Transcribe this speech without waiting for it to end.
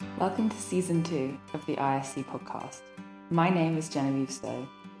Welcome to Season 2 of the ISC podcast. My name is Genevieve Stowe,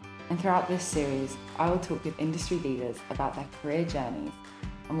 and throughout this series, I will talk with industry leaders about their career journeys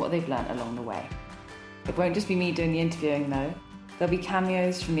and what they've learnt along the way. It won't just be me doing the interviewing though, there'll be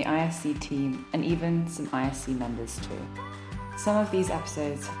cameos from the ISC team and even some ISC members too. Some of these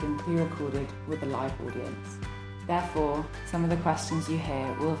episodes have been pre-recorded with a live audience. Therefore, some of the questions you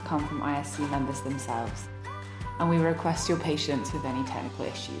hear will have come from ISC members themselves, and we request your patience with any technical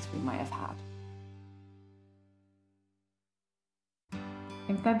issues we might have had.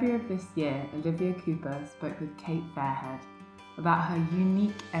 In February of this year, Olivia Cooper spoke with Kate Fairhead about her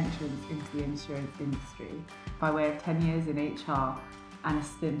unique entrance into the insurance industry by way of 10 years in HR and a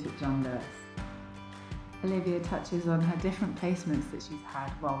stint at John Lewis. Olivia touches on her different placements that she's had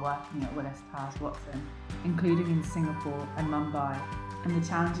while working at Willis Towers Watson, including in Singapore and Mumbai, and the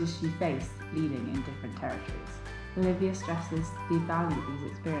challenges she faced leading in different territories. Olivia stresses the value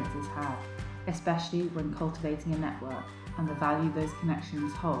these experiences have, especially when cultivating a network, and the value those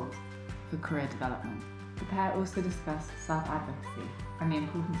connections hold for career development. The pair also discuss self-advocacy and the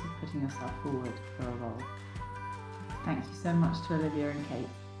importance of putting yourself forward for a role. Thank you so much to Olivia and Kate.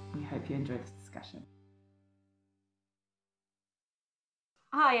 We hope you enjoy this discussion.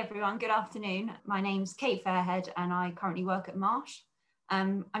 Hi everyone, good afternoon. My name's Kate Fairhead and I currently work at Marsh.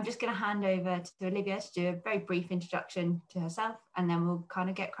 I'm just going to hand over to Olivia to do a very brief introduction to herself, and then we'll kind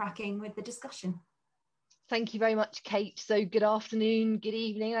of get cracking with the discussion. Thank you very much, Kate. So good afternoon, good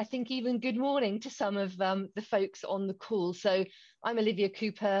evening, I think even good morning to some of the folks on the call. So I'm Olivia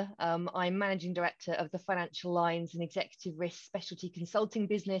Cooper. I'm Managing Director of the Financial Lines and Executive Risk Specialty Consulting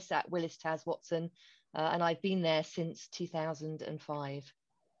business at Willis Towers Watson, and I've been there since 2005.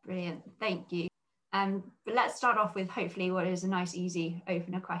 Brilliant, thank you. But let's start off with hopefully what is a nice, easy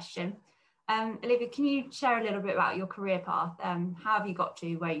opener question. Olivia, can you share a little bit about your career path? How have you got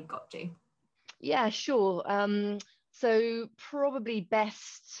to where you got to? Yeah, sure. So probably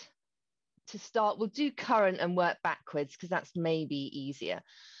best to start, we'll do current and work backwards because that's maybe easier.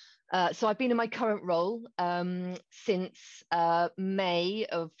 So I've been in my current role since May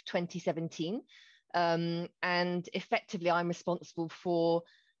of 2017. And effectively, I'm responsible for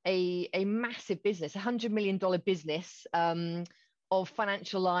a massive business, $100 million business of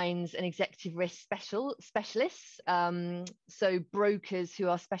financial lines and executive risk specialists. So brokers who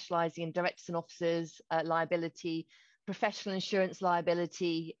are specializing in directors and officers liability, professional insurance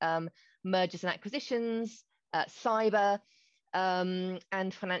liability, mergers and acquisitions, cyber,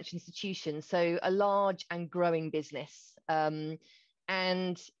 and financial institutions. So a large and growing business.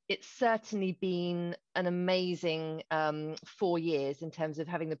 And it's certainly been an amazing 4 years in terms of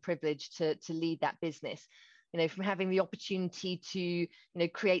having the privilege to lead that business. You know, from having the opportunity to,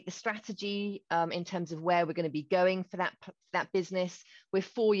 create the strategy in terms of where we're going to be going for that business. We're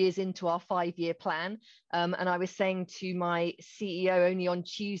 4 years into our 5-year plan. And I was saying to my CEO only on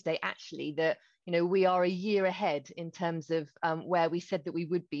Tuesday, actually, that, we are a year ahead in terms of where we said that we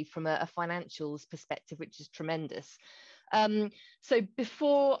would be from a financials perspective, which is tremendous. So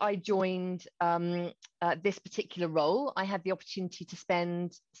before I joined this particular role, I had the opportunity to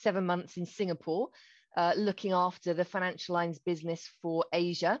spend 7 months in Singapore looking after the financial lines business for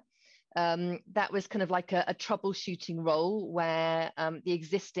Asia. That was kind of like a troubleshooting role where the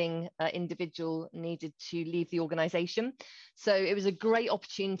existing individual needed to leave the organization. So it was a great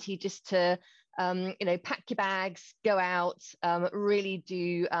opportunity just to pack your bags, go out, really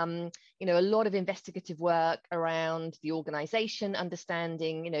do, a lot of investigative work around the organization,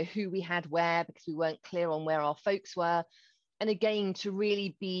 understanding, who we had where, because we weren't clear on where our folks were. And again, to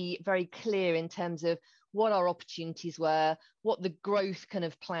really be very clear in terms of what our opportunities were, what the growth kind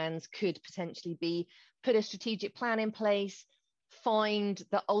of plans could potentially be, put a strategic plan in place, find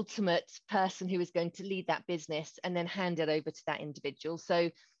the ultimate person who is going to lead that business, and then hand it over to that individual. So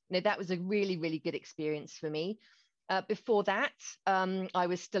that was a really, really good experience for me. Before that, I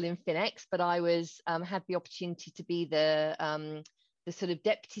was still in FINEX, but I was had the opportunity to be the sort of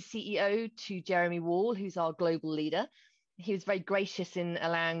deputy CEO to Jeremy Wall, who's our global leader. He was very gracious in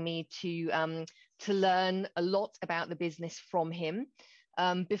allowing me to learn a lot about the business from him.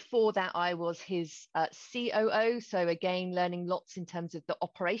 Before that, I was his COO. So again, learning lots in terms of the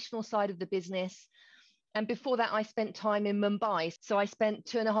operational side of the business. And before that, I spent time in Mumbai. So I spent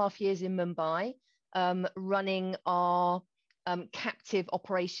 2.5 years in Mumbai running our captive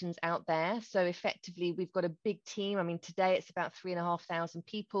operations out there. So effectively, we've got a big team. I mean, today it's about 3,500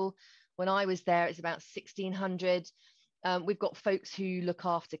 people. When I was there, it's about 1,600. We've got folks who look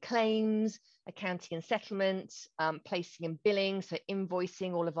after claims, accounting and settlement, placing and billing, so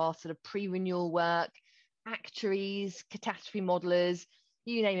invoicing, all of our sort of pre-renewal work, actuaries, catastrophe modelers,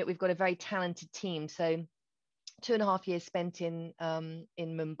 you name it, we've got a very talented team. So 2.5 years spent in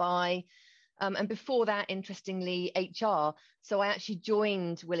Mumbai. And before that, interestingly, HR. So I actually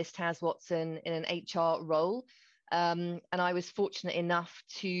joined Willis Towers Watson in an HR role. And I was fortunate enough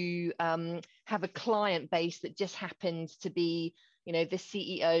to have a client base that just happened to be, the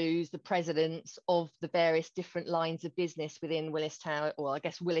CEOs, the presidents of the various different lines of business within Willis Towers, or I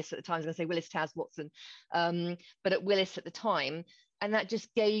guess Willis at the time, I was going to say Willis Towers Watson, but at Willis at the time. And that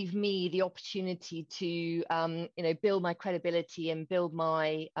just gave me the opportunity to, build my credibility and build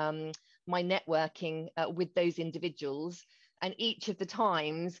my my networking with those individuals. And each of the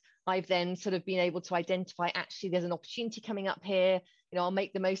times I've then sort of been able to identify, actually, there's an opportunity coming up here. I'll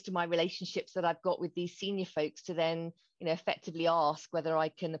make the most of my relationships that I've got with these senior folks to then, effectively ask whether I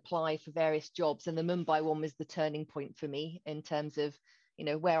can apply for various jobs. And the Mumbai one was the turning point for me in terms of,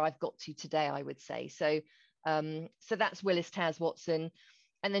 where I've got to today, I would say. So that's Willis Towers Watson.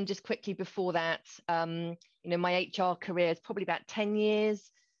 And then just quickly before that, my HR career is probably about 10 years.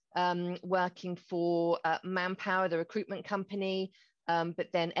 Working for Manpower, the recruitment company,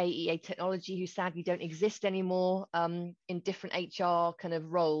 but then AEA Technology, who sadly don't exist anymore, in different HR kind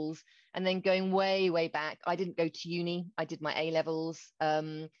of roles. And then going way, way back, I didn't go to uni. I did my A-levels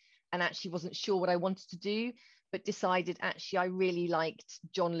and actually wasn't sure what I wanted to do, but decided actually I really liked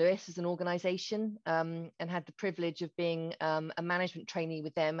John Lewis as an organization, and had the privilege of being a management trainee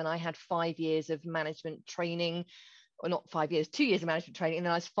with them. And I had 5 years of management training, or not 5 years, 2 years of management training. And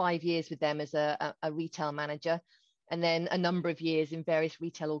then I was 5 years with them as a retail manager, and then a number of years in various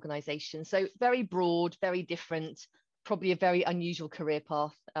retail organizations. So very broad, very different, probably a very unusual career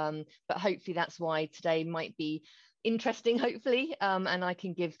path. But hopefully that's why today might be interesting, hopefully. And I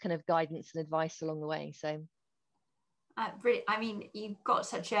can give kind of guidance and advice along the way. So. Really, I mean, you've got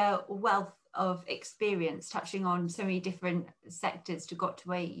such a wealth of experience touching on so many different sectors to got to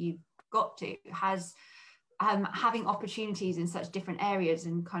where you've got to. Has having opportunities in such different areas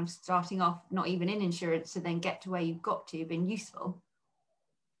and kind of starting off not even in insurance to then get to where you've got to been useful?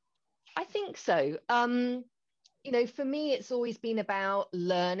 I think so. For me, it's always been about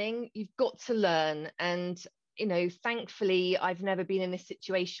learning. You've got to learn. And, thankfully, I've never been in a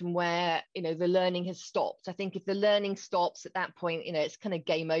situation where, the learning has stopped. I think if the learning stops at that point, it's kind of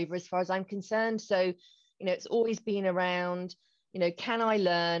game over as far as I'm concerned. So, it's always been around, can I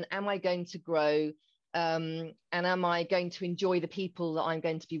learn? Am I going to grow? And am I going to enjoy the people that I'm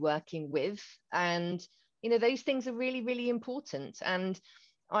going to be working with? And, those things are really, really important. And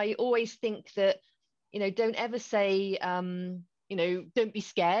I always think that, don't ever say, don't be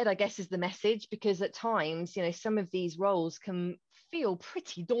scared, I guess is the message, because at times, some of these roles can feel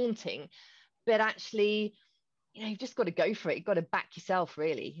pretty daunting, but actually, you've just got to go for it. You've got to back yourself,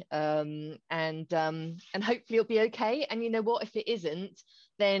 really. And hopefully it'll be okay. And you know what, if it isn't,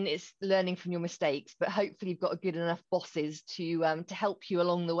 then it's learning from your mistakes. But hopefully you've got good enough bosses to help you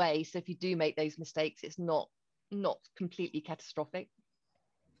along the way. So if you do make those mistakes, it's not completely catastrophic.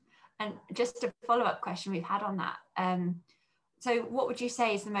 And just a follow-up question we've had on that. So what would you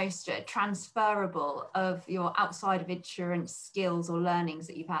say is the most transferable of your outside of insurance skills or learnings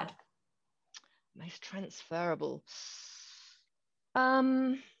that you've had? Most transferable.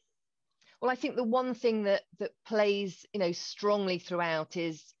 Well, I think the one thing that plays, strongly throughout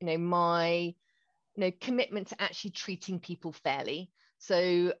is, my, commitment to actually treating people fairly.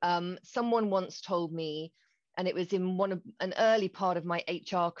 So someone once told me, and it was in an early part of my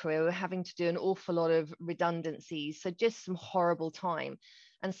HR career, we were having to do an awful lot of redundancies. So just some horrible time.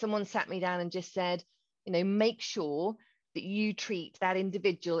 And someone sat me down and just said, make sure that you treat that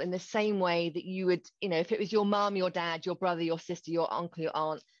individual in the same way that you would, if it was your mom, your dad, your brother, your sister, your uncle, your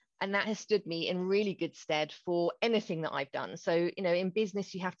aunt. And that has stood me in really good stead for anything that I've done. So, in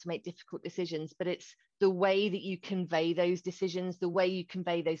business, you have to make difficult decisions, but it's the way that you convey those decisions, the way you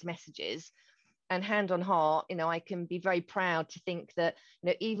convey those messages. And hand on heart, I can be very proud to think that,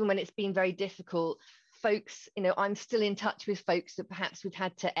 even when it's been very difficult, folks, I'm still in touch with folks that perhaps we've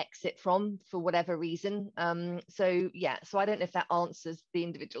had to exit from for whatever reason. So I don't know if that answers the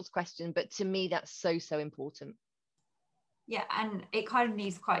individual's question, but to me, that's so, so important. Yeah, and it kind of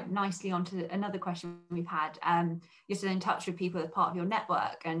leads quite nicely onto another question we've had. You're still in touch with people as part of your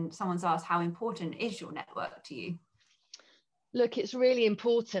network, and someone's asked, how important is your network to you? Look, it's really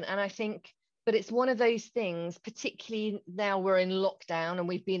important. And I think, but it's one of those things, particularly now we're in lockdown and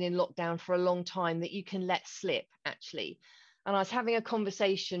we've been in lockdown for a long time, that you can let slip, actually. And I was having a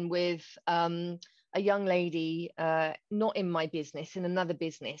conversation with a young lady, not in my business, in another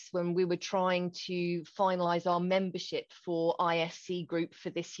business, when we were trying to finalize our membership for ISC group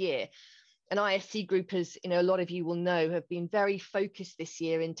for this year. an ISC group, as you know, a lot of you will know, have been very focused this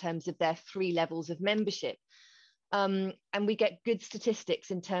year in terms of their 3 levels of membership. And we get good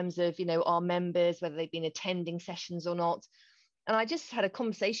statistics in terms of, you know, our members, whether they've been attending sessions or not. And I just had a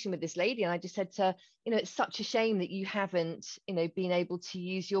conversation with this lady, and I just said to her, you know, it's such a shame that you haven't, you know, been able to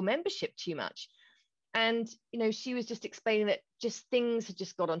use your membership too much. And, you know, she was just explaining that just things had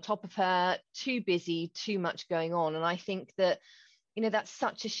just got on top of her, too busy, too much going on. And I think that, you know, that's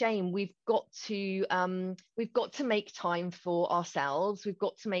such a shame. We've got to make time for ourselves. We've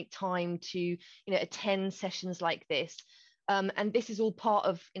got to make time to, you know, attend sessions like this. And this is all part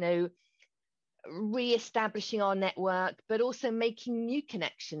of, you know, re-establishing our network, but also making new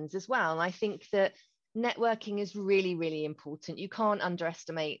connections as well. And I think that networking is really, really important. You can't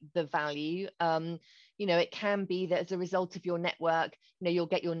underestimate the value. You know, it can be that as a result of your network, you know, you'll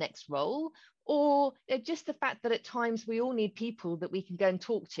get your next role, or just the fact that at times we all need people that we can go and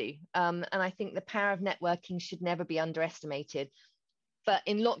talk to. And I think the power of networking should never be underestimated. But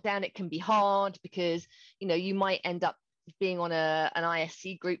in lockdown, it can be hard because, you know, you might end up being on an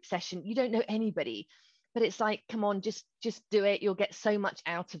ISC group session. You don't know anybody, but it's like, come on, just do it. You'll get so much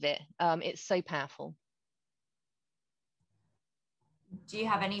out of it. It's so powerful. Do you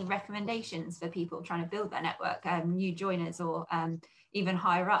have any recommendations for people trying to build their network, new joiners or even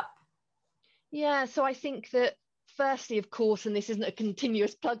higher up? Yeah, so I think that firstly, of course, and this isn't a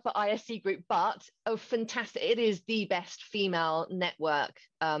continuous plug for ISC Group, but fantastic, it is the best female network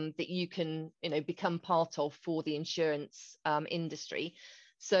that you can, you know, become part of for the insurance industry.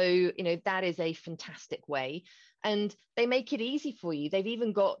 So, you know, that is a fantastic way. And they make it easy for you. They've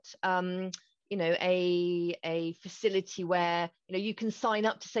even got, you know, a facility where, you know, you can sign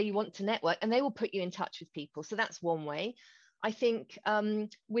up to say you want to network, and they will put you in touch with people. So that's one way. I think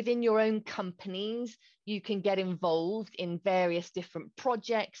within your own companies, you can get involved in various different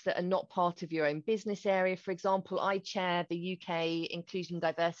projects that are not part of your own business area. For example, I chair the UK Inclusion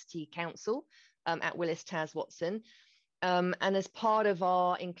Diversity Council at Willis Towers Watson. And as part of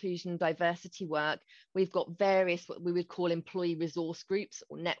our inclusion diversity work, we've got various what we would call employee resource groups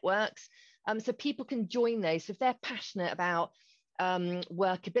or networks. So people can join those. So if they're passionate about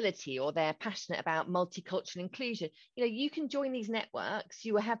workability, or they're passionate about multicultural inclusion, you know, you can join these networks.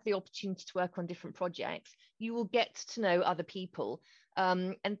 You will have the opportunity to work on different projects. You will get to know other people,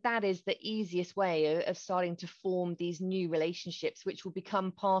 and that is the easiest way of starting to form these new relationships, which will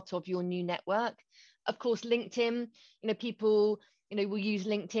become part of your new network. Of course, LinkedIn, you know, people, you know, will use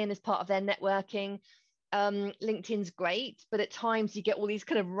LinkedIn as part of their networking. LinkedIn's great, but at times you get all these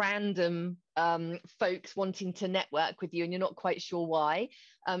kind of random folks wanting to network with you, and you're not quite sure why.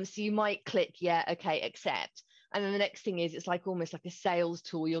 So you might click, yeah, okay, accept. And then the next thing is, it's like almost like a sales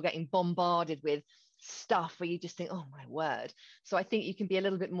tool. You're getting bombarded with stuff where you just think, oh my word. So I think you can be a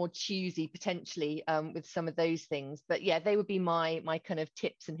little bit more choosy potentially with some of those things. But yeah, they would be my kind of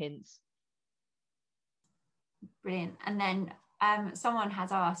tips and hints. Brilliant. And then someone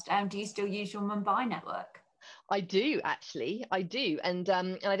has asked, do you still use your Mumbai network? I do, actually. I do. And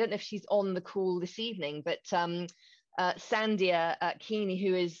I don't know if she's on the call this evening, but Sandia Keeney,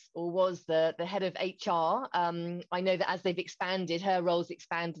 who is or was the head of HR, I know that as they've expanded, her role's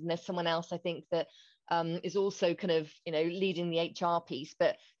expanded, and there's someone else I think that is also kind of, you know, leading the HR piece.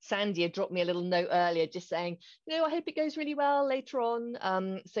 But Sandia dropped me a little note earlier just saying, you know, I hope it goes really well later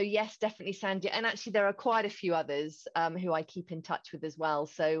on. So yes, definitely Sandia. And actually there are quite a few others who I keep in touch with as well.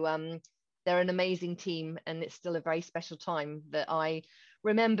 So they're an amazing team, and it's still a very special time that I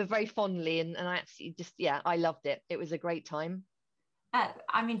remember very fondly. And I absolutely just, yeah, I loved it. It was a great time.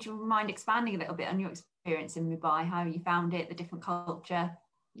 I mean, do you mind expanding a little bit on your experience in Mumbai, how you found it, the different culture?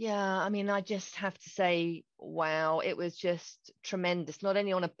 Yeah, I mean, I just have to say, wow, it was just tremendous, not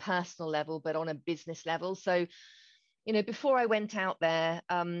only on a personal level, but on a business level. So, you know, before I went out there,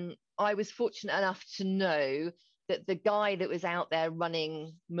 I was fortunate enough to know that the guy that was out there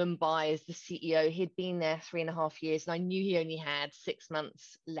running Mumbai as the CEO, he'd been there 3.5 years, and I knew he only had 6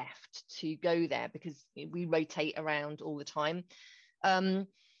 months left to go there because we rotate around all the time.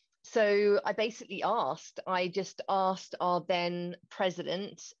 So I basically I just asked our then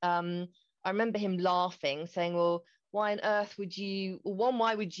president, I remember him laughing, saying, well, why on earth would you, well, one,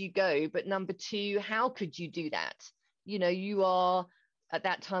 why would you go? But number two, how could you do that? You know, you are, at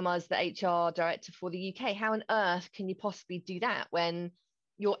that time, I was the HR director for the UK. How on earth can you possibly do that when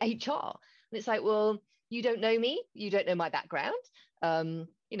you're HR? And it's like, well, you don't know me. You don't know my background.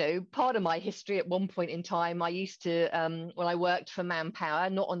 You know, part of my history at one point in time, I used to, when I worked for Manpower,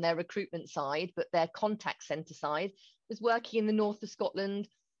 not on their recruitment side, but their contact centre side, was working in the north of Scotland,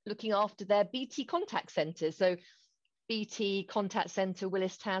 looking after their BT contact centres. So BT, contact center,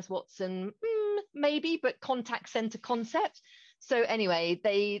 Willis Towers Watson, maybe, but contact center concept. So anyway,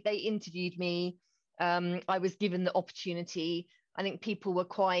 they interviewed me. I was given the opportunity. I think people were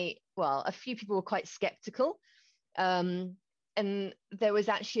a few people were quite skeptical. And there was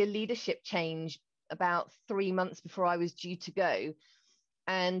actually a leadership change about 3 months before I was due to go.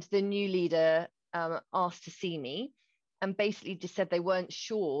 And the new leader asked to see me and basically just said they weren't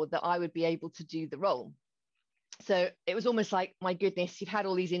sure that I would be able to do the role. So it was almost like, my goodness, you've had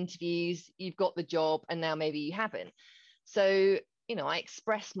all these interviews, you've got the job, and now maybe you haven't. So, I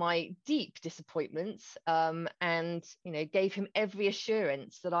expressed my deep disappointments and, gave him every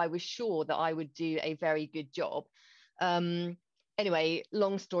assurance that I was sure that I would do a very good job. Anyway,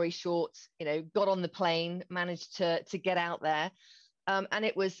 long story short, got on the plane, managed to get out there, and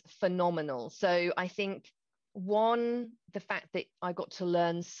it was phenomenal. So I think, one, the fact that I got to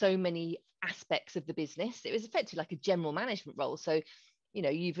learn so many aspects of the business. It was effectively like a general management role. So,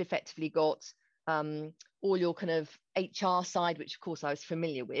 you've effectively got all your kind of HR side, which of course I was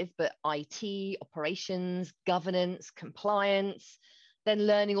familiar with, but IT, operations, governance, compliance, then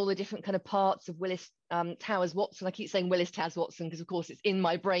learning all the different kind of parts of Willis Towers Watson. I keep saying Willis Towers Watson because of course it's in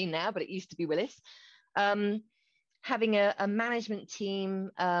my brain now, but it used to be Willis. Having a management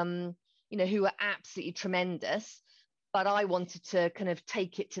team, who are absolutely tremendous, but I wanted to kind of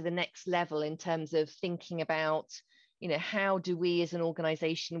take it to the next level in terms of thinking about, how do we as an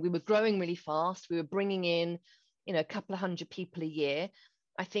organization, we were growing really fast. We were bringing in, a couple of hundred people a year.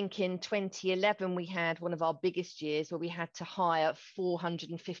 I think in 2011, we had one of our biggest years where we had to hire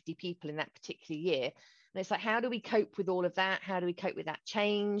 450 people in that particular year. And it's like, how do we cope with all of that? How do we cope with that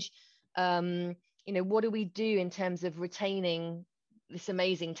change? What do we do in terms of retaining this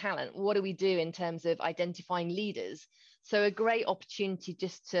amazing talent? What do we do in terms of identifying leaders? So a great opportunity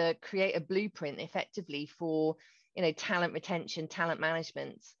just to create a blueprint effectively for, talent retention, talent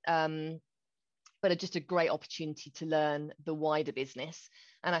management, but just a great opportunity to learn the wider business.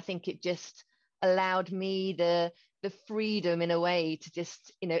 And I think it just allowed me the freedom in a way to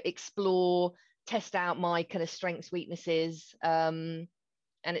just, explore, test out my kind of strengths, weaknesses, and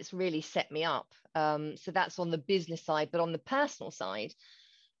it's really set me up. So that's on the business side, but on the personal side,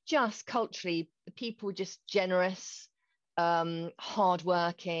 just culturally, the people were just generous,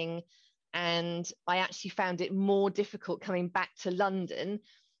 hardworking, and I actually found it more difficult coming back to London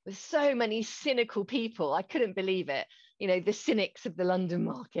with so many cynical people. I couldn't believe it. The cynics of the London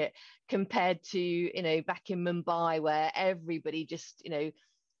market compared to, back in Mumbai, where everybody just,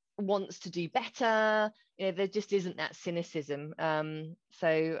 wants to do better. There just isn't that cynicism.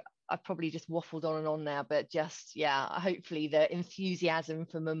 So I've probably just waffled on and on now, but just, hopefully the enthusiasm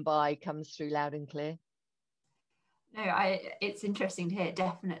for Mumbai comes through loud and clear. No, it's interesting to hear,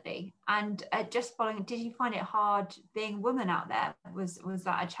 definitely. And just following, did you find it hard being a woman out there? Was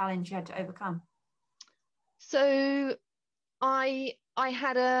that a challenge you had to overcome? So I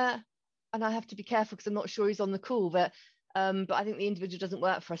had and I have to be careful because I'm not sure he's on the call, but I think the individual doesn't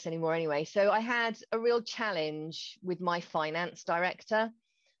work for us anymore anyway. So I had a real challenge with my finance director.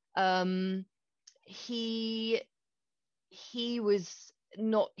 He was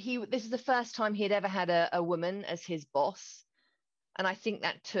not, this is the first time he had ever had a woman as his boss. And I think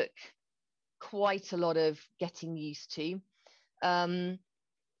that took quite a lot of getting used to.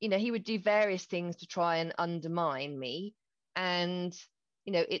 He would do various things to try and undermine me. And,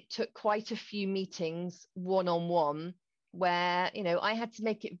 it took quite a few meetings one-on-one where, I had to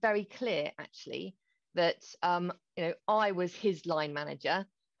make it very clear actually that, I was his line manager,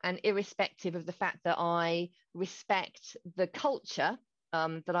 and irrespective of the fact that I respect the culture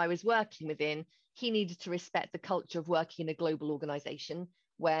that I was working within, he needed to respect the culture of working in a global organization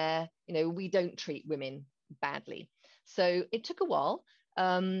where, we don't treat women badly. So it took a while,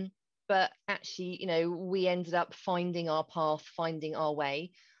 but actually, we ended up finding our path, finding our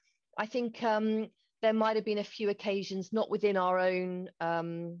way. I think there might have been a few occasions, not within our own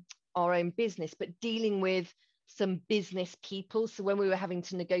business, but dealing with some business people. So when we were having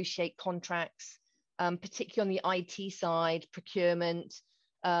to negotiate contracts, particularly on the IT side, procurement,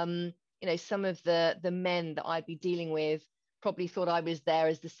 some of the men that I'd be dealing with probably thought I was there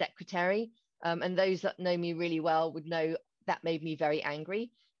as the secretary. And those that know me really well would know that made me very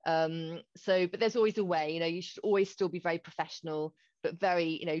angry. But there's always a way, you should always still be very professional, but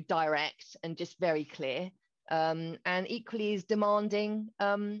very, direct and just very clear. And equally as demanding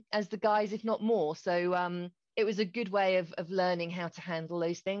as the guys, if not more. So it was a good way of learning how to handle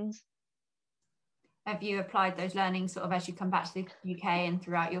those things. Have you applied those learnings sort of as you come back to the UK and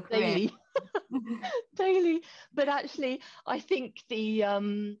throughout your career? Daily. Daily. But actually, I think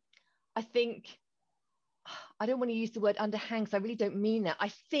I don't want to use the word underhand because I really don't mean that.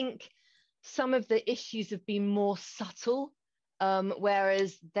 I think some of the issues have been more subtle,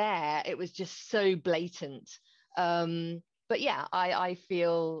 whereas there it was just so blatant. But yeah, I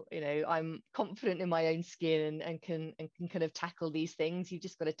feel, I'm confident in my own skin and can kind of tackle these things. You've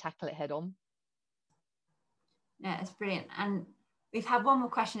just got to tackle it head on. Yeah, it's brilliant. And we've had one more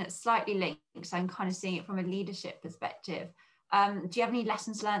question that's slightly linked, so I'm kind of seeing it from a leadership perspective. Do you have any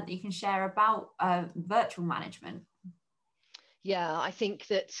lessons learned that you can share about virtual management? Yeah, I think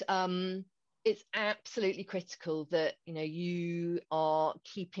that it's absolutely critical that you are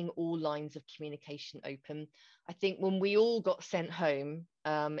keeping all lines of communication open. I think when we all got sent home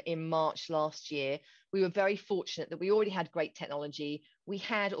in March last year, we were very fortunate that we already had great technology. We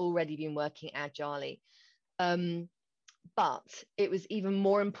had already been working agilely. But it was even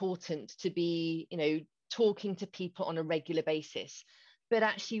more important to be, talking to people on a regular basis. But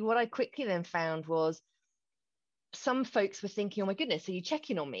actually, what I quickly then found was some folks were thinking, oh my goodness, are you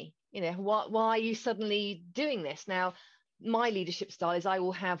checking on me? Why are you suddenly doing this? Now, my leadership style is I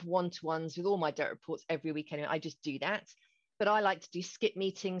will have one-to-ones with all my direct reports every week. Anyway, I just do that. But I like to do skip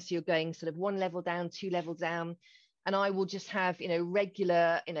meetings. So you're going sort of one level down, two level down. And I will just have,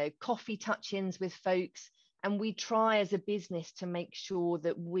 regular, coffee touch-ins with folks. And we try as a business to make sure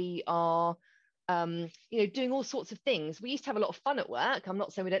that we are, doing all sorts of things. We used to have a lot of fun at work. I'm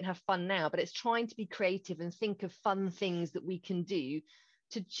not saying we don't have fun now, but it's trying to be creative and think of fun things that we can do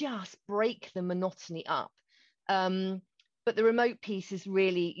to just break the monotony up. But the remote piece is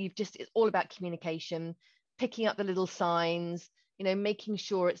really, it's all about communication, picking up the little signs, making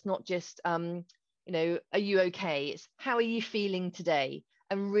sure it's not just, are you okay? It's how are you feeling today?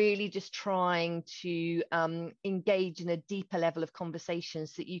 And really just trying to engage in a deeper level of conversation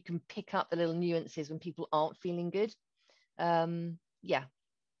so that you can pick up the little nuances when people aren't feeling good. Yeah.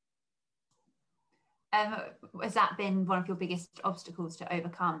 Has that been one of your biggest obstacles to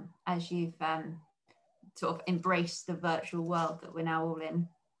overcome as you've sort of embraced the virtual world that we're now all in?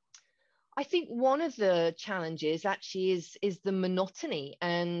 I think one of the challenges actually is the monotony,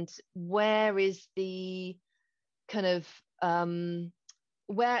 and where is the kind of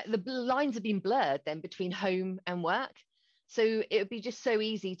where the lines have been blurred then between home and work. So it would be just so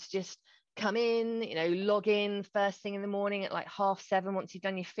easy to just come in, log in first thing in the morning at like 7:30 once you've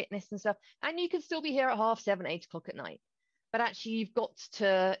done your fitness and stuff, and you can still be here at 7:30, 8 o'clock at night. But actually you've got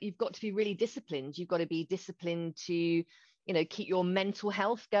to be really disciplined. You've got to be disciplined to keep your mental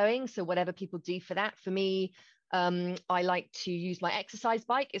health going. So whatever people do for that, for me, I like to use my exercise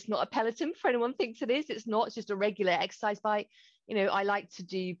bike. It's not a Peloton for anyone thinks it is. It's not. It's just a regular exercise bike. I like to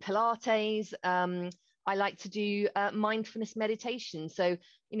do Pilates. I like to do mindfulness meditation. So,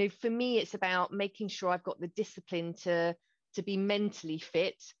 for me, it's about making sure I've got the discipline to be mentally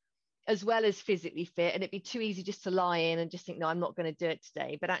fit as well as physically fit. And it'd be too easy just to lie in and just think, no, I'm not going to do it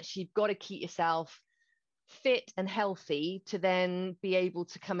today. But actually, you've got to keep yourself fit and healthy to then be able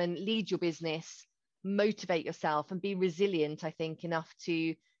to come and lead your business, motivate yourself, and be resilient, I think, enough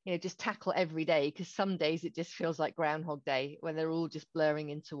to just tackle every day, because some days it just feels like Groundhog Day when they're all just blurring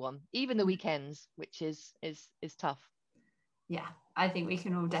into one, even the weekends, which is tough. Yeah, I think we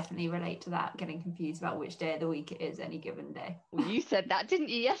can all definitely relate to that, getting confused about which day of the week it is any given day. Well, you said that, didn't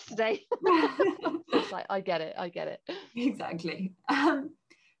you, yesterday? It's like, I get it. Exactly.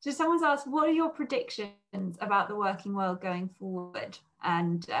 So someone's asked, what are your predictions about the working world going forward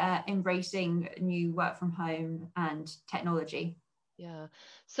and embracing new work from home and technology? Yeah.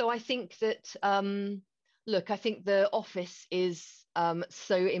 So I think that, I think the office is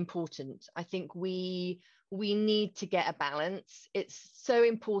so important. I think we need to get a balance. It's so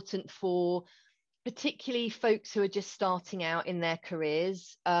important for particularly folks who are just starting out in their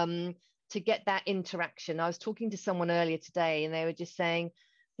careers to get that interaction. I was talking to someone earlier today and they were just saying,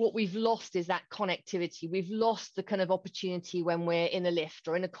 what we've lost is that connectivity. We've lost the kind of opportunity when we're in a lift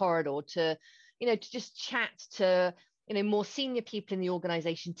or in a corridor to just chat to more senior people in the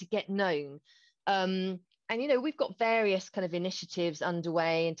organization, to get known. And we've got various kind of initiatives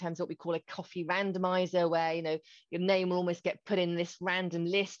underway in terms of what we call a coffee randomizer, where your name will almost get put in this random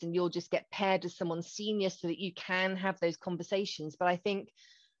list and you'll just get paired with someone senior so that you can have those conversations. But I think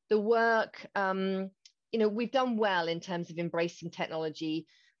the work, we've done well in terms of embracing technology,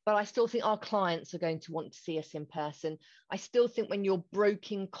 but I still think our clients are going to want to see us in person. I still think when you're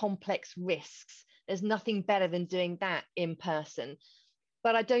broking complex risks, there's nothing better than doing that in person.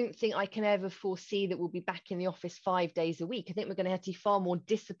 But I don't think I can ever foresee that we'll be back in the office 5 days a week. I think we're going to have to be far more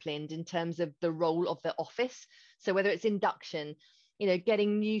disciplined in terms of the role of the office. So whether it's induction,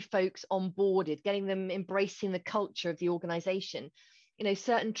 getting new folks onboarded, getting them embracing the culture of the organization.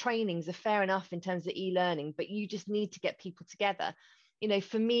 certain trainings are fair enough in terms of e-learning, but you just need to get people together.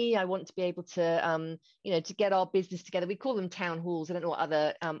 For me, I want to be able to, to get our business together. We call them town halls. I don't know what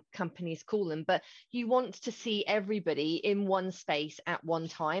other companies call them, but you want to see everybody in one space at one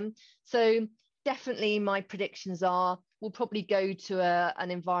time. So definitely my predictions are we'll probably go to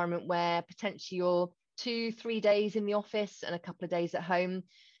an environment where potentially you're 2-3 days in the office and a couple of days at home.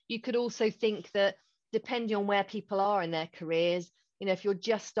 You could also think that depending on where people are in their careers, if you're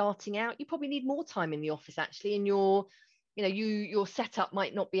just starting out, you probably need more time in the office actually, and your setup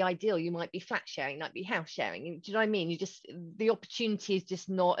might not be ideal. You might be flat sharing, might be house sharing. Do you know what I mean? The opportunity is just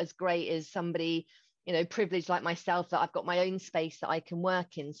not as great as somebody, privileged like myself, that I've got my own space that I can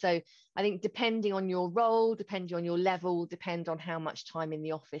work in. So I think depending on your role, depending on your level, depend on how much time in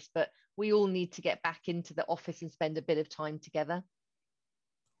the office, but we all need to get back into the office and spend a bit of time together.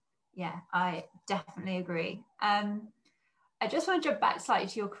 Yeah, I definitely agree. I just want to jump back slightly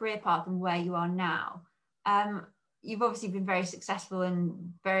to your career path and where you are now. You've obviously been very successful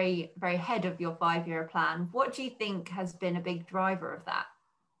and very, very ahead of your 5-year plan. What do you think has been a big driver of that?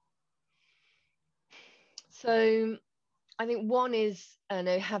 So I think one is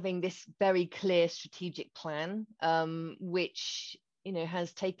having this very clear strategic plan, which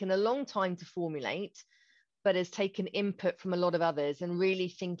has taken a long time to formulate, but has taken input from a lot of others, and really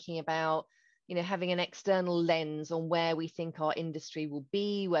thinking about having an external lens on where we think our industry will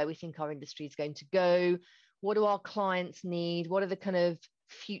be, where we think our industry is going to go. What do our clients need? What are the kind of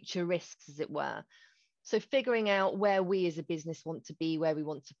future risks, as it were? So figuring out where we as a business want to be, where we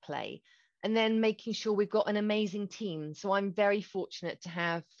want to play, and then making sure we've got an amazing team. So I'm very fortunate to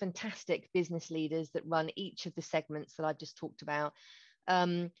have fantastic business leaders that run each of the segments that I've just talked about.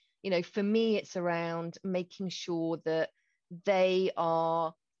 For me, it's around making sure that they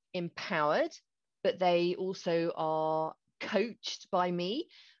are empowered, but they also are coached by me.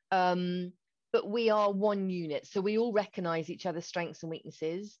 But we are one unit, so we all recognize each other's strengths and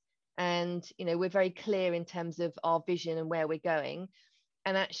weaknesses, and we're very clear in terms of our vision and where we're going.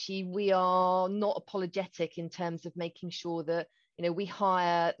 And actually we are not apologetic in terms of making sure that we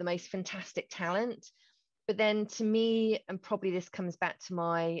hire the most fantastic talent. But then to me, and probably this comes back to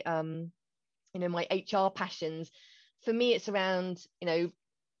my my HR passions, for me it's around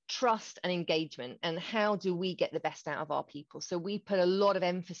trust and engagement, and how do we get the best out of our people. So we put a lot of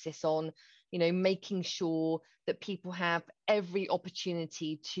emphasis on making sure that people have every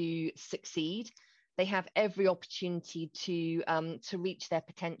opportunity to succeed. They have every opportunity to reach their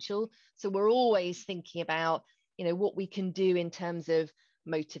potential. So we're always thinking about what we can do in terms of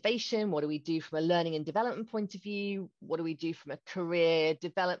motivation. What do we do from a learning and development point of view? What do we do from a career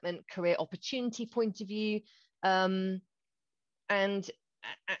development, career opportunity point of view? And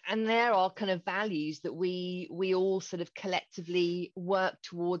there are kind of values that we all sort of collectively work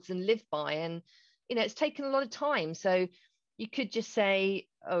towards and live by. And it's taken a lot of time. So you could just say,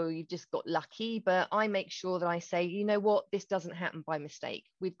 oh, you just got lucky, but I make sure that I say, you know what, this doesn't happen by mistake.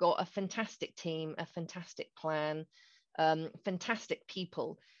 We've got a fantastic team, a fantastic plan, fantastic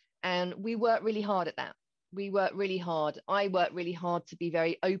people, and we work really hard at that. We work really hard. I work really hard to be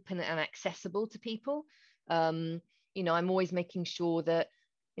very open and accessible to people. I'm always making sure that,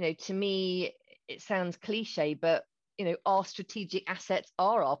 to me, it sounds cliche, but our strategic assets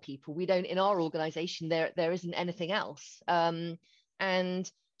are our people. We don't, in our organization, there isn't anything else.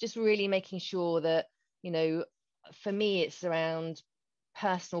 And just really making sure that, for me, it's around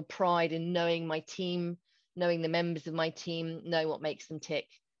personal pride in knowing my team, knowing the members of my team, know what makes them tick.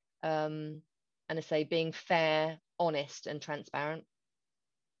 And I say being fair, honest, and transparent.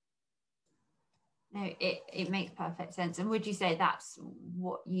 No, it makes perfect sense. And would you say that's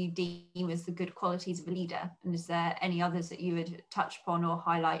what you deem as the good qualities of a leader? And is there any others that you would touch upon or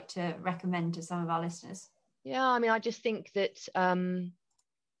highlight to recommend to some of our listeners? Yeah, I mean, I just think that,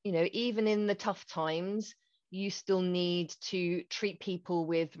 even in the tough times, you still need to treat people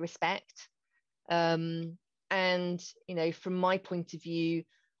with respect. And, from my point of view,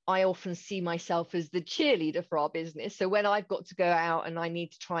 I often see myself as the cheerleader for our business. So when I've got to go out and I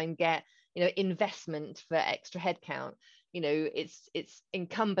need to try and get investment for extra headcount, it's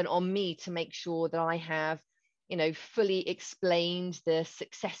incumbent on me to make sure that I have, fully explained the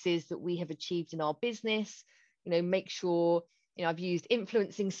successes that we have achieved in our business, make sure, I've used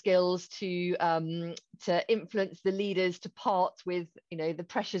influencing skills to influence the leaders to part with, the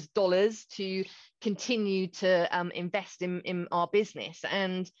precious dollars to continue to invest in our business.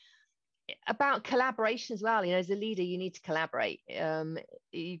 And about collaboration as well. As a leader, you need to collaborate.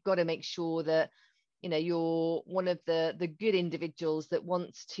 You've got to make sure that you're one of the good individuals that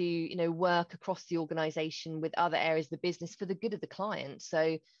wants to, work across the organization with other areas of the business for the good of the client.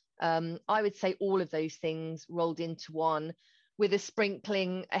 So I would say all of those things rolled into one, with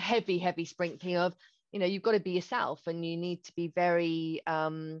a heavy sprinkling of, you've got to be yourself, and you need to be very,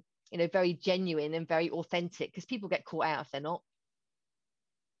 very genuine and very authentic, because people get caught out if they're not.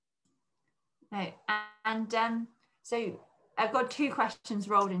 No, and so I've got two questions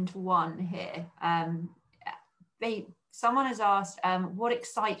rolled into one here. Someone has asked, what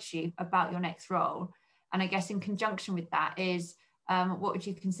excites you about your next role? And I guess in conjunction with that is, what would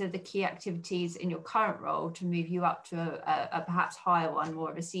you consider the key activities in your current role to move you up to a perhaps higher one,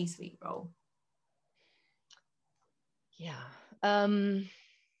 more of a C-suite role? Yeah.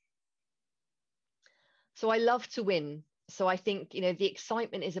 So I love to win. So I think, the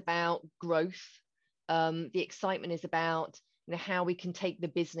excitement is about growth. The excitement is about, how we can take the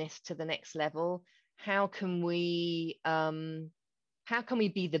business to the next level. How can we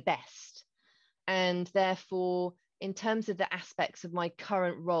be the best? And therefore, in terms of the aspects of my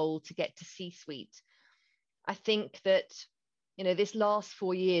current role to get to C-suite, I think that, this last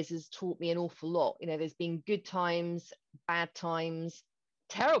 4 years has taught me an awful lot. There's been good times, bad times,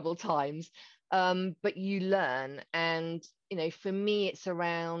 terrible times, but you learn. And, for me, it's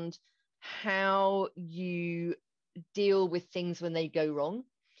around how you deal with things when they go wrong,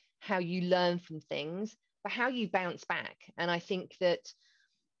 how you learn from things, but how you bounce back. And I think that,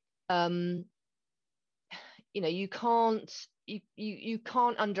 you can't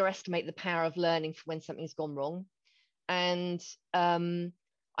underestimate the power of learning from when something's gone wrong. And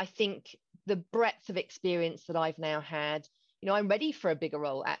I think the breadth of experience that I've now had, I'm ready for a bigger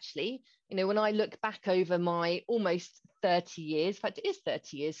role, actually. When I look back over my almost 30 years, in fact, it is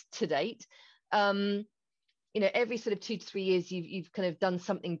 30 years to date, every sort of 2 to 3 years, you've kind of done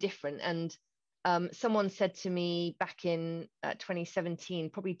something different. And someone said to me back in 2017,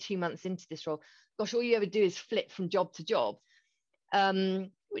 probably 2 months into this role, gosh, all you ever do is flip from job to job,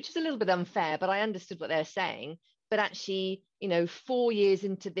 which is a little bit unfair, but I understood what they're saying. But actually, 4 years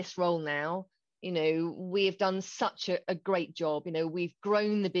into this role now, we have done such a great job. We've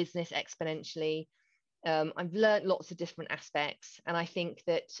grown the business exponentially. I've learned lots of different aspects. And I think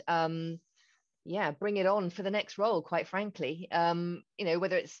that, bring it on for the next role, quite frankly.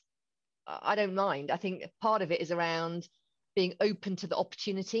 Whether it's, I don't mind. I think part of it is around being open to the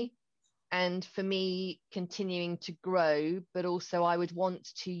opportunity. And for me, continuing to grow, but also I would want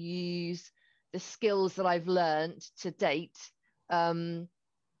to use the skills that I've learned to date to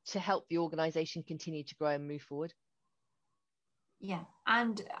help the organization continue to grow and move forward. Yeah.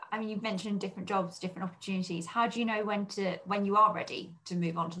 And I mean, you've mentioned different jobs, different opportunities. How do you know when you are ready to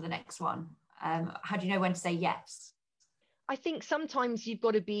move on to the next one? How do you know when to say yes? I think sometimes you've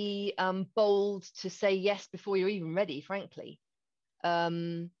got to be bold to say yes before you're even ready, frankly.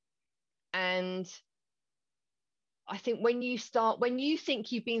 And I think when you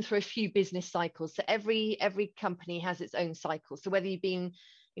think you've been through a few business cycles, so every company has its own cycle. So whether you've been,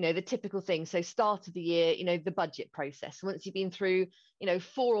 the typical thing, so start of the year, the budget process. Once you've been through,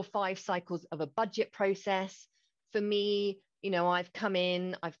 4 or 5 cycles of a budget process, for me, I've come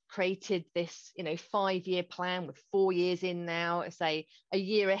in, I've created this, 5-year plan with 4 years in now, say a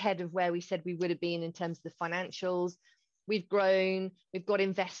year ahead of where we said we would have been in terms of the financials. We've grown, we've got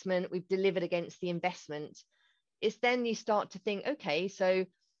investment, we've delivered against the investment. It's then you start to think, okay, so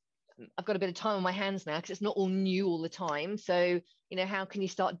I've got a bit of time on my hands now because it's not all new all the time. So, how can you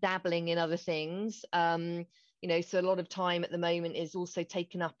start dabbling in other things? So a lot of time at the moment is also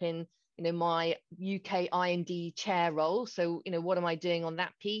taken up in, my UK I&D chair role. So, what am I doing on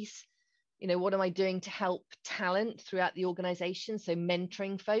that piece? What am I doing to help talent throughout the organization? So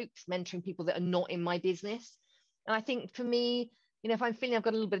mentoring folks, mentoring people that are not in my business. And I think for me, if I'm feeling I've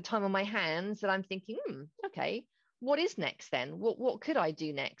got a little bit of time on my hands, that I'm thinking, okay, what is next then? What could I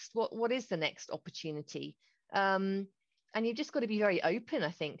do next? What is the next opportunity? And you've just got to be very open, I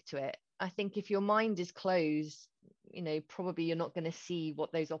think, to it. I think if your mind is closed, probably you're not going to see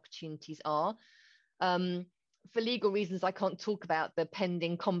what those opportunities are. For legal reasons, I can't talk about the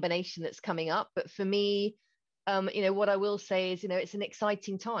pending combination that's coming up. But for me, what I will say is, it's an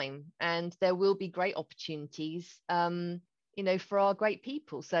exciting time and there will be great opportunities, for our great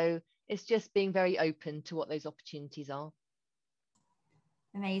people. So it's just being very open to what those opportunities are.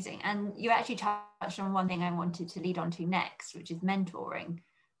 Amazing. And you actually touched on one thing I wanted to lead on to next, which is mentoring.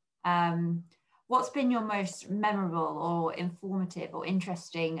 What's been your most memorable or informative or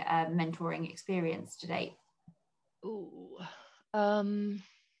interesting mentoring experience to date? Ooh,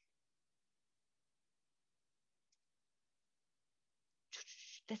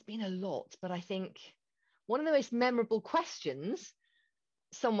 there's been a lot, but I think one of the most memorable questions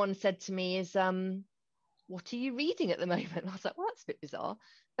someone said to me is, what are you reading at the moment? And I was like, well, that's a bit bizarre.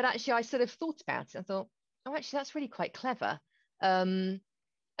 But actually, I sort of thought about it. I thought, oh, actually, that's really quite clever. And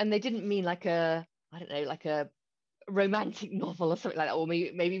they didn't mean like a, I don't know, like a romantic novel or something like that, or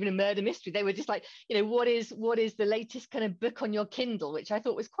maybe even a murder mystery. They were just like, what is the latest kind of book on your Kindle, which I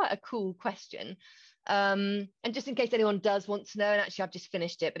thought was quite a cool question. And just in case anyone does want to know, and actually I've just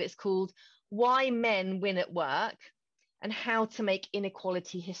finished it, but it's called Why Men Win at Work and How to Make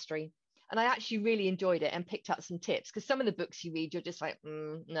Inequality History. And I actually really enjoyed it and picked up some tips, because some of the books you read, you're just like,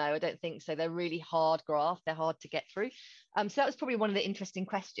 no, I don't think so. They're really hard graft. They're hard to get through. So that was probably one of the interesting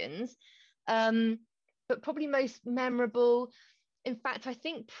questions. But probably most memorable, in fact, I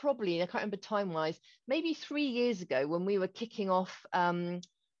think probably, I can't remember time-wise, maybe 3 years ago when we were kicking off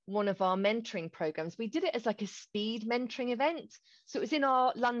one of our mentoring programs, we did it as like a speed mentoring event. So it was in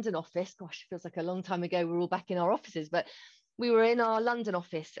our London office. Gosh, it feels like a long time ago. We're all back in our offices, but we were in our London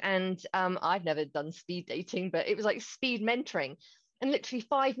office, and I'd never done speed dating, but it was like speed mentoring, and literally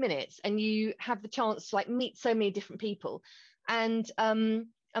 5 minutes, and you have the chance to like meet so many different people. And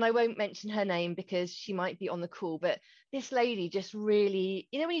I won't mention her name because she might be on the call, but this lady just really,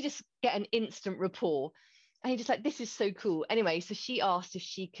 when you just get an instant rapport, and you're just like, this is so cool. Anyway, so she asked if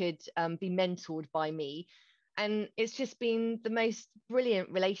she could be mentored by me, and it's just been the most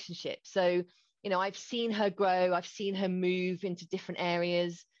brilliant relationship. So I've seen her grow, I've seen her move into different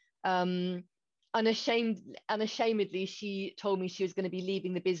areas. Unashamedly, she told me she was going to be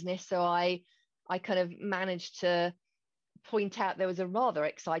leaving the business. So I kind of managed to point out there was a rather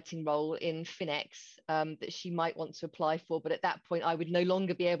exciting role in FINEX that she might want to apply for. But at that point, I would no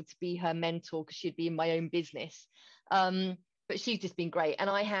longer be able to be her mentor because she'd be in my own business. But she's just been great.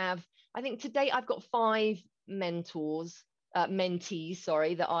 And I think to date, I've got 5 mentees,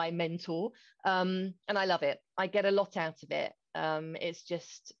 that I mentor. And I love it. I get a lot out of it. It's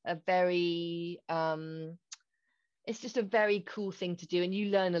just a very cool thing to do, and you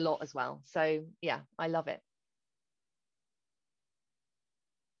learn a lot as well. So yeah, I love it.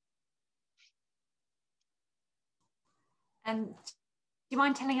 Do you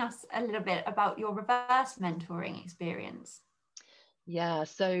mind telling us a little bit about your reverse mentoring experience? Yeah,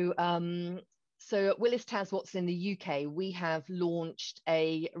 so at Willis Towers Watson in the UK, we have launched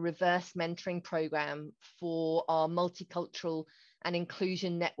a reverse mentoring program for our multicultural and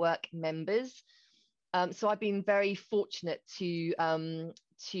inclusion network members. So I've been very fortunate to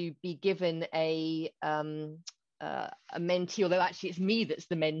be given a mentee, although actually it's me that's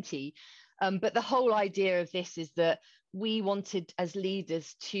the mentee. But the whole idea of this is that we wanted as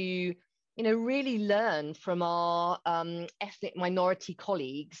leaders to really learn from our ethnic minority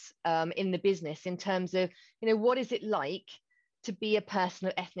colleagues in the business in terms of, what is it like to be a person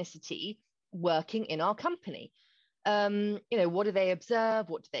of ethnicity working in our company? What do they observe?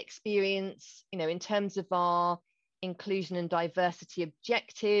 What do they experience? In terms of our inclusion and diversity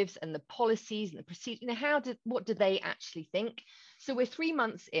objectives and the policies and the procedure, what do they actually think? So we're 3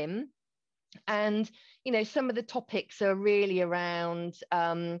 months in, and some of the topics are really around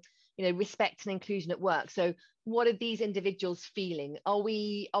respect and inclusion at work. So what are these individuals feeling? Are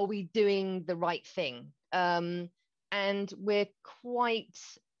we doing the right thing? And we're quite,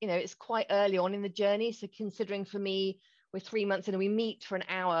 it's quite early on in the journey. So considering for me, we're 3 months in and we meet for an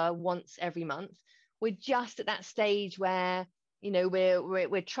hour once every month. We're just at that stage where,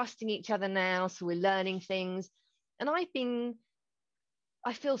 we're trusting each other now. So we're learning things. And I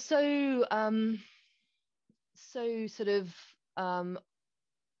feel so sort of,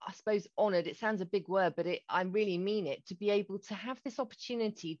 I suppose honored. It sounds a big word, but I really mean it, to be able to have this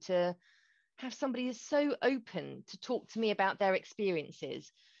opportunity to have somebody who's so open to talk to me about their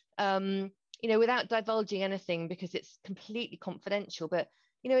experiences, without divulging anything because it's completely confidential. But,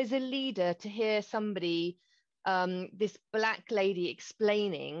 as a leader, to hear somebody, this Black lady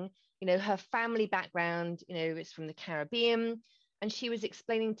explaining, her family background, it's from the Caribbean. And she was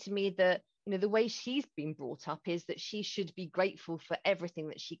explaining to me that, the way she's been brought up is that she should be grateful for everything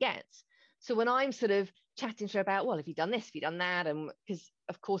that she gets. So when I'm sort of chatting to her about, well, have you done this? Have you done that? And because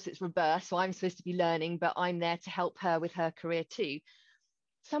of course it's reverse. So I'm supposed to be learning, but I'm there to help her with her career too.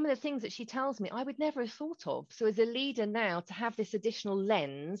 Some of the things that she tells me, I would never have thought of. So as a leader now, to have this additional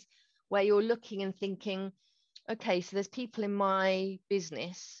lens where you're looking and thinking, okay, so there's people in my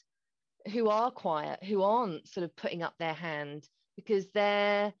business who are quiet, who aren't sort of putting up their hand because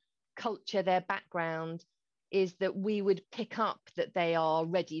their culture, their background is that we would pick up that they are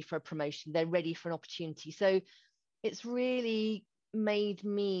ready for a promotion, they're ready for an opportunity. So it's really made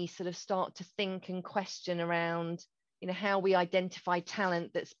me sort of start to think and question around, how we identify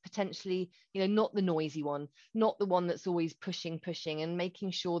talent that's potentially, not the noisy one, not the one that's always pushing, and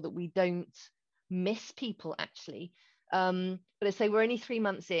making sure that we don't miss people actually. But I say we're only 3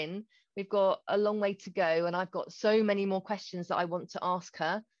 months in, we've got a long way to go, and I've got so many more questions that I want to ask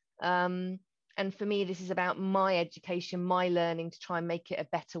her. And for me, this is about my education, my learning to try and make it a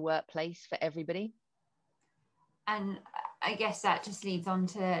better workplace for everybody. And I guess that just leads on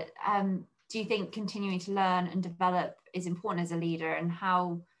to, do you think continuing to learn and develop is important as a leader, and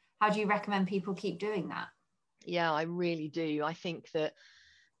how do you recommend people keep doing that? Yeah, I really do. I think that,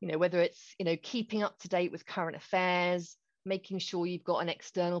 whether it's, keeping up to date with current affairs, making sure you've got an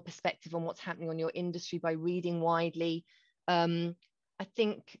external perspective on what's happening on your industry by reading widely. I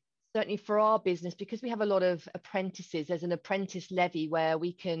think certainly for our business, because we have a lot of apprentices, there's an apprentice levy where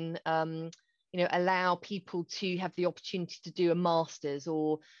we can, allow people to have the opportunity to do a master's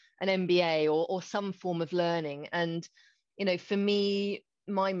or an MBA or some form of learning. And, for me,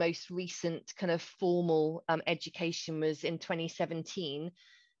 my most recent kind of formal education was in 2017.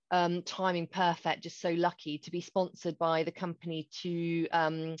 Timing perfect, just so lucky to be sponsored by the company to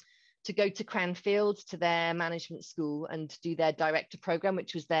go to Cranfield to their management school and to do their director program,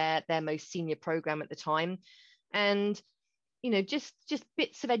 which was their most senior program at the time. And just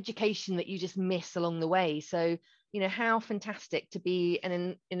bits of education that you just miss along the way. So how fantastic to be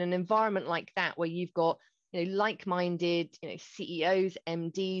in an environment like that, where you've got like-minded CEOs,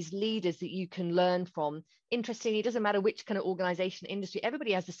 MDs, leaders that you can learn from. Interestingly, it doesn't matter which kind of organization, industry,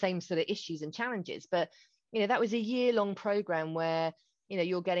 everybody has the same sort of issues and challenges. But that was a year-long program where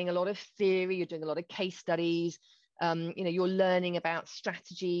you're getting a lot of theory, you're doing a lot of case studies, you're learning about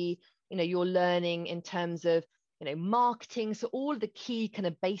strategy, you're learning in terms of marketing, so all of the key kind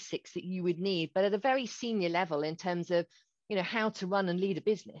of basics that you would need, but at a very senior level in terms of how to run and lead a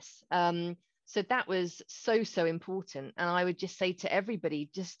business. So that was so important. And I would just say to everybody,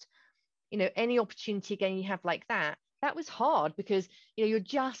 just any opportunity again you have like that was hard, because you're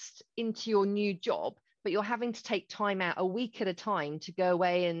just into your new job, but you're having to take time out a week at a time to go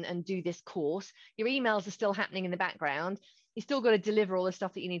away and do this course. Your emails are still happening in the background. You still got to deliver all the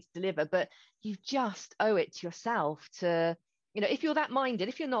stuff that you need to deliver, but you just owe it to yourself to, if you're that minded.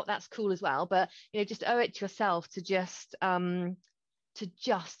 If you're not, that's cool as well, but just owe it to yourself to just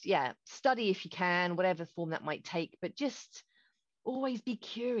study if you can, whatever form that might take, but just always be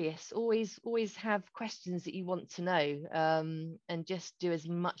curious, always have questions that you want to know, and just do as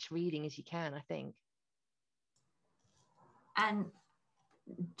much reading as you can, I think. And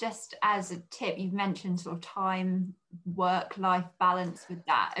just as a tip, you've mentioned sort of time, work-life balance with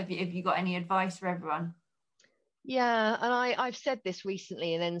that. Have you got any advice for everyone? Yeah, and I've said this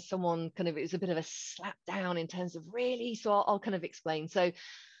recently, and then someone it was a bit of a slap down in terms of really, so I'll kind of explain. So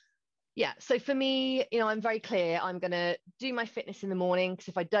yeah, so for me, I'm very clear. I'm going to do my fitness in the morning, because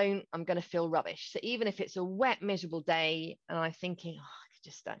if I don't, I'm going to feel rubbish. So even if it's a wet, miserable day and I'm thinking, I could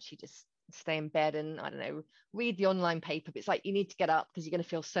just actually just stay in bed and, I don't know, read the online paper, but it's like you need to get up because you're going to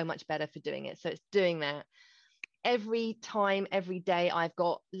feel so much better for doing it. So it's doing that. Every time, every day, I've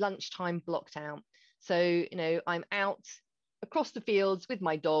got lunchtime blocked out. So, I'm out across the fields with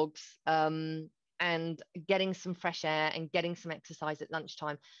my dogs, and getting some fresh air and getting some exercise at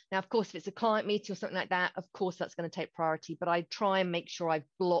lunchtime. Now, of course, if it's a client meeting or something like that, of course, that's going to take priority, but I try and make sure I've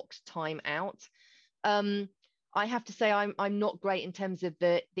blocked time out. I have to say I'm not great in terms of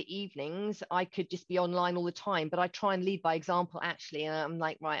the evenings. I could just be online all the time, but I try and lead by example, actually. And I'm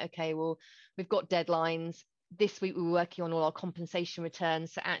like, right, okay, well, we've got deadlines. This week we were working on all our compensation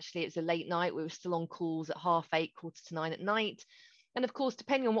returns. So actually it's a late night. We were still on calls at 8:30, 8:45 at night. And of course,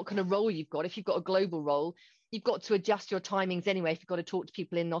 depending on what kind of role you've got, if you've got a global role, you've got to adjust your timings anyway. If you've got to talk to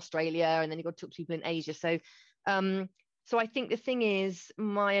people in Australia, and then you've got to talk to people in Asia. So I think the thing is,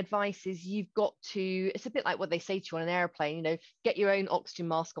 my advice is you've got to, it's a bit like what they say to you on an airplane, get your own oxygen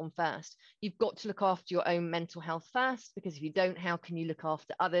mask on first. You've got to look after your own mental health first, because if you don't, how can you look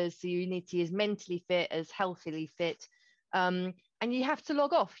after others? So you need to be as mentally fit, as healthily fit. And you have to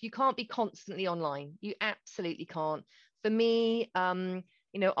log off. You can't be constantly online. You absolutely can't. For me,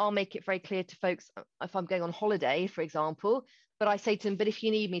 I'll make it very clear to folks if I'm going on holiday, for example, but I say to them, but if you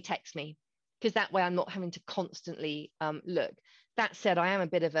need me, text me, because that way I'm not having to constantly look. That said, I am a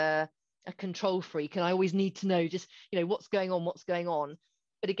bit of a control freak, and I always need to know just, what's going on.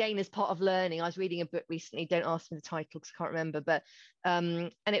 But again, as part of learning, I was reading a book recently, don't ask me the title because I can't remember, but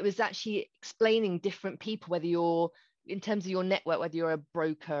and it was actually explaining different people, whether you're, in terms of your network, whether you're a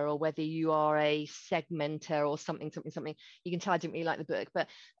broker or whether you are a segmenter or something. You can tell I didn't really like the book, but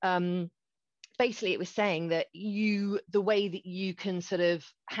basically it was saying that the way that you can sort of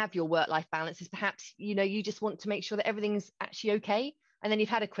have your work-life balance is perhaps, you just want to make sure that everything's actually okay. And then you've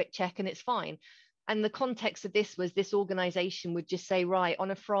had a quick check and it's fine. And the context of this was this organization would just say, right,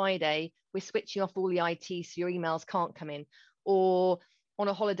 on a Friday, we're switching off all the IT so your emails can't come in. Or on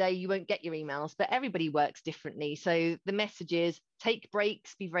a holiday, you won't get your emails, but everybody works differently. So the message is take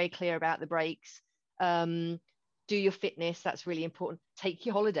breaks, be very clear about the breaks. Do your fitness, that's really important. Take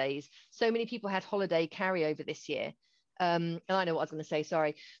your holidays. So many people had holiday carryover this year. And I know what I was going to say,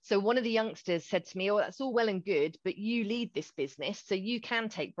 sorry. So one of the youngsters said to me, oh, that's all well and good, but you lead this business, so you can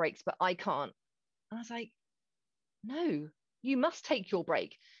take breaks, but I can't. And I was like, no, you must take your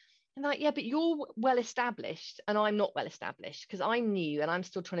break. And like, yeah, but you're well established and I'm not well established because I'm new and I'm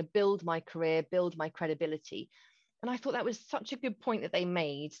still trying to build my career, build my credibility. And I thought that was such a good point that they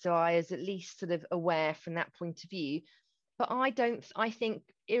made. So I was at least sort of aware from that point of view. But I think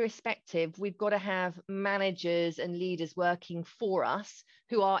irrespective, we've got to have managers and leaders working for us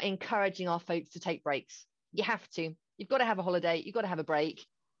who are encouraging our folks to take breaks. You have to. You've got to have a holiday. You've got to have a break.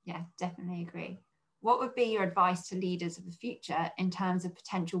 Yeah, definitely agree. What would be your advice to leaders of the future in terms of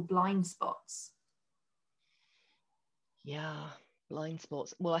potential blind spots? Yeah, blind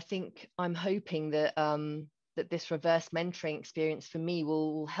spots. Well, I think I'm hoping that that this reverse mentoring experience for me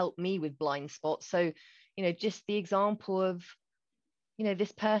will help me with blind spots. So, just the example of,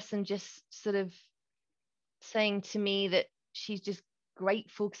 this person just sort of saying to me that she's just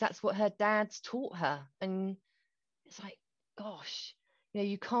grateful because that's what her dad's taught her. And it's like, gosh,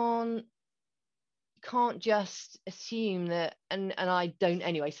 you can't just assume that, and I don't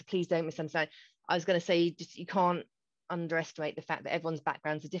anyway, so please don't misunderstand. I was going to say, just you can't underestimate the fact that everyone's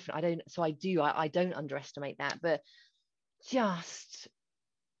backgrounds are different. I don't underestimate that, but just,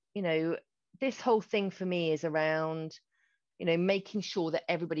 this whole thing for me is around, making sure that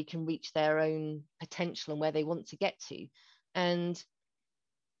everybody can reach their own potential and where they want to get to. And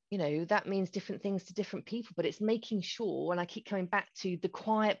that means different things to different people, but it's making sure, and I keep coming back to the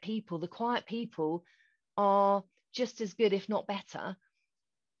quiet people are just as good, if not better.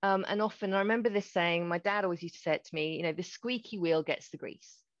 And often I remember this saying, my dad always used to say it to me, the squeaky wheel gets the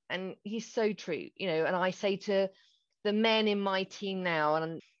grease. And he's so true, and I say to the men in my team now,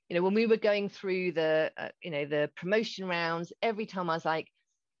 and, when we were going through the promotion rounds, every time I was like,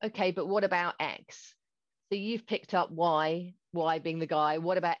 okay, but what about X? So you've picked up Y being the guy.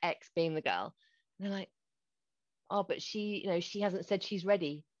 What about X being the girl? And they're like, oh, but she hasn't said she's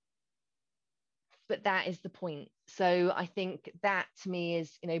ready. But that is the point. So I think that to me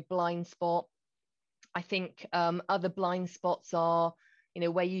is, blind spot. I think other blind spots are,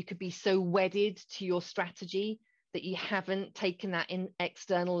 where you could be so wedded to your strategy that you haven't taken that in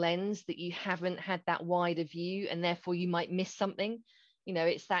external lens, that you haven't had that wider view, and therefore you might miss something.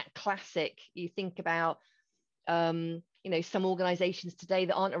 It's that classic, you think about, some organizations today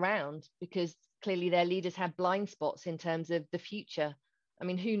that aren't around because clearly their leaders have blind spots in terms of the future. I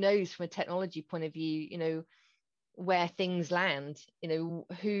mean, who knows from a technology point of view, where things land,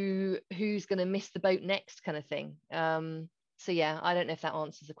 who's going to miss the boat next kind of thing. So yeah, I don't know if that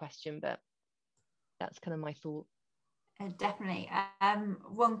answers the question, but that's kind of my thought. Definitely.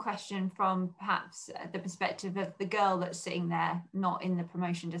 One question from perhaps the perspective of the girl that's sitting there, not in the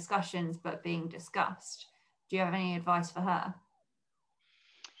promotion discussions, but being discussed. Do you have any advice for her?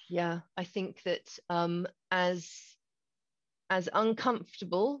 Yeah, I think that as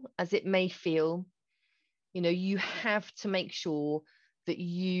uncomfortable as it may feel, you have to make sure that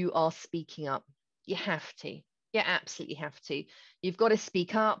you are speaking up. You have to. You absolutely have to. You've got to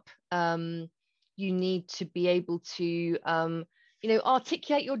speak up. You need to be able to,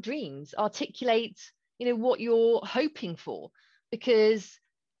 articulate your dreams, articulate, what you're hoping for, because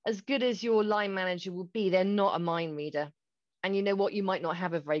as good as your line manager will be, they're not a mind reader. And you know what? You might not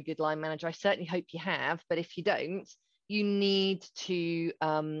have a very good line manager. I certainly hope you have, but if you don't, you need to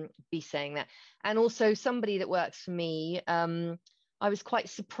be saying that. And also somebody that works for me, I was quite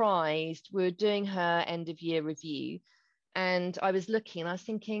surprised. We were doing her end of year review and I was looking and I was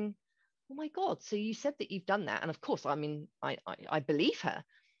thinking, oh my God, so you said that you've done that. And of course, I mean, I believe her.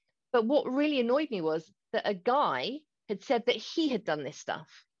 But what really annoyed me was that a guy had said that he had done this stuff.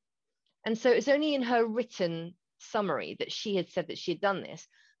 And so it's only in her written summary that she had said that she had done this.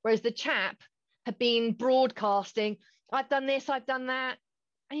 Whereas the chap had been broadcasting, I've done this, I've done that.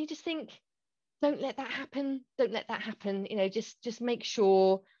 And you just think, don't let that happen. Don't let that happen. Just make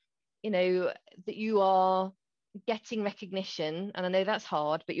sure, that you are getting recognition. And I know that's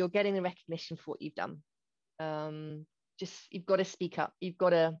hard, but you're getting the recognition for what you've done. you've got to speak up. You've got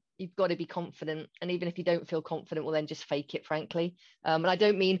to be confident. And even if you don't feel confident, well, then just fake it, frankly. And I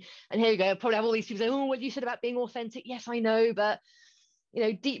don't mean, and here you go, probably have all these people say, oh, what you said about being authentic. Yes, I know, but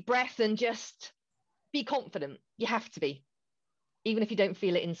deep breath and just be confident. You have to be. Even if you don't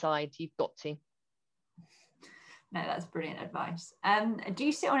feel it inside, you've got to. No, that's brilliant advice. Do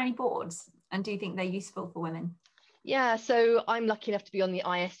you sit on any boards, and do you think they're useful for women? Yeah, so I'm lucky enough to be on the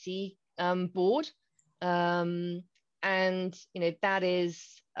ISC board. And that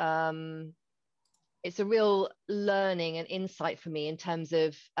is it's a real learning and insight for me in terms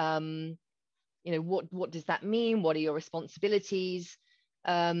of what does that mean, what are your responsibilities.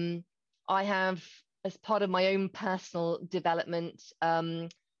 I have, as part of my own personal development,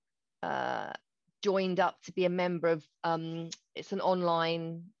 joined up to be a member of it's an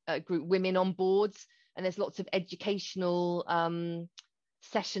online group, Women on Boards, and there's lots of educational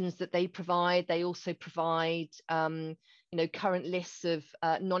sessions that they provide. They also provide current lists of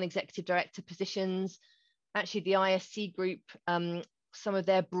non-executive director positions. Actually, the ISC group, some of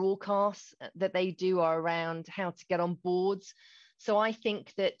their broadcasts that they do are around how to get on boards. So I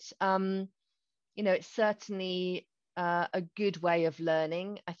think that it's certainly a good way of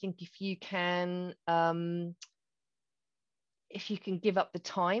learning. I think if you can give up the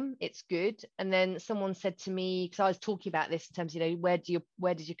time, it's good. And then someone said to me, because I was talking about this in terms, where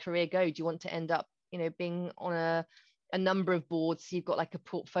does your career go? Do you want to end up, being on a number of boards, so you've got like a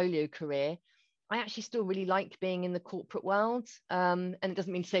portfolio career? I actually still really like being in the corporate world. And it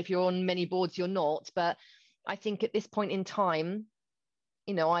doesn't mean to say if you're on many boards, you're not, but I think at this point in time,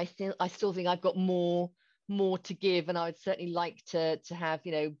 I still think I've got more to give, and I would certainly like to have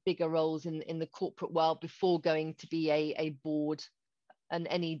bigger roles in the corporate world before going to be a board, an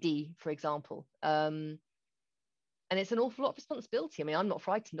NED, for example. And it's an awful lot of responsibility. I mean, I'm not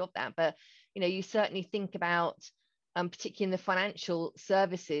frightened of that, but you certainly think about particularly in the financial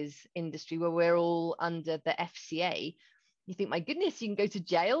services industry, where we're all under the FCA, you think, my goodness, you can go to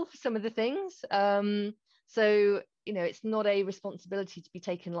jail for some of the things. So it's not a responsibility to be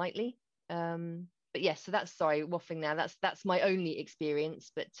taken lightly. But yes, so that's, sorry, waffling now. That's my only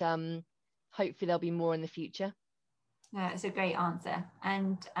experience, but hopefully there'll be more in the future. No, it's a great answer.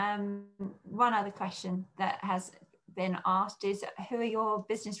 And one other question that has been asked is, who are your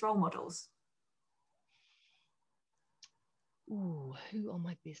business role models? Ooh, who are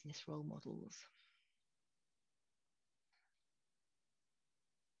my business role models?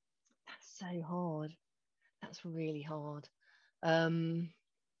 That's so hard. That's really hard.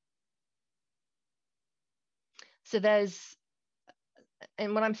 So there's,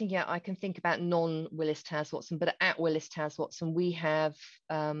 and when I'm thinking out, I can think about non-Willis Towers Watson, but at Willis Towers Watson, we have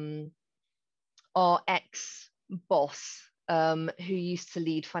our ex-boss, who used to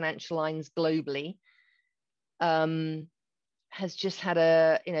lead financial lines globally, has just had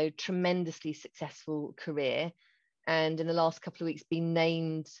a tremendously successful career, and in the last couple of weeks been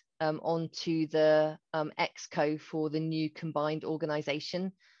named onto the exco for the new combined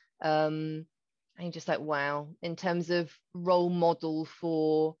organization. And you're just like, wow, in terms of role model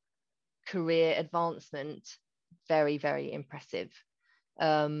for career advancement, very, very impressive.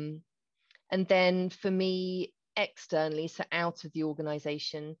 And then for me, externally, so out of the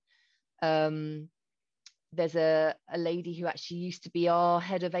organization, there's a lady who actually used to be our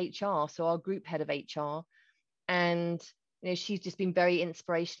head of HR, so our group head of HR. And she's just been very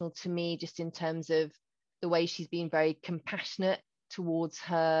inspirational to me, just in terms of the way she's been very compassionate towards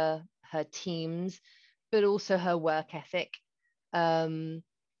her teams, but also her work ethic.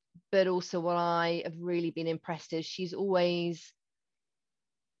 But also what I have really been impressed is she's always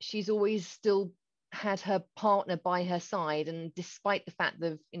still had her partner by her side, and despite the fact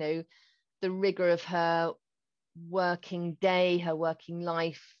of the rigor of her working day, her working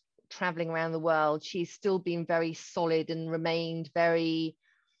life, traveling around the world, she's still been very solid and remained very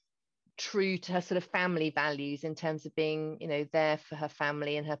true to her sort of family values in terms of being there for her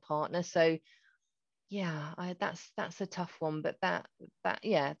family and her partner. So yeah, that's a tough one, but that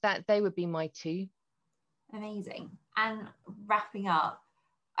they would be my two. Amazing. And wrapping up,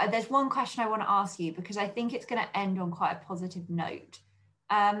 there's one question I want to ask you, because I think it's going to end on quite a positive note.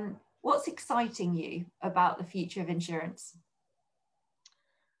 What's exciting you about the future of insurance?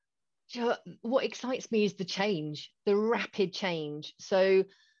 What excites me is the change, the rapid change. So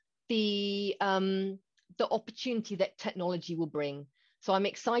the opportunity that technology will bring. So I'm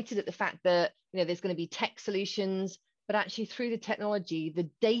excited at the fact that there's going to be tech solutions, but actually through the technology, the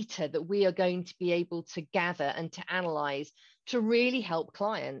data that we are going to be able to gather and to analyze to really help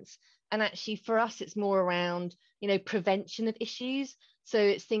clients. And actually for us, it's more around, prevention of issues. So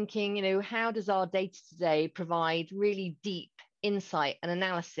it's thinking, how does our data today provide really deep insight and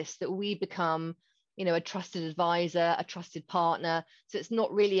analysis that we become, a trusted advisor, a trusted partner. So it's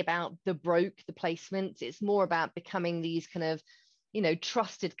not really about the placements. It's more about becoming these kind of,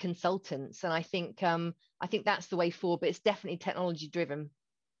 trusted consultants. And I think that's the way forward, but it's definitely technology driven.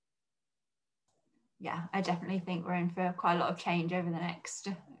 Yeah, I definitely think we're in for quite a lot of change over the next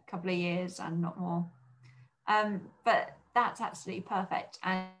couple of years and not more. But that's absolutely perfect.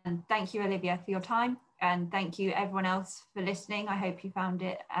 And thank you, Olivia, for your time. And thank you, everyone else, for listening. I hope you found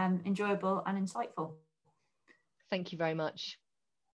it enjoyable and insightful. Thank you very much.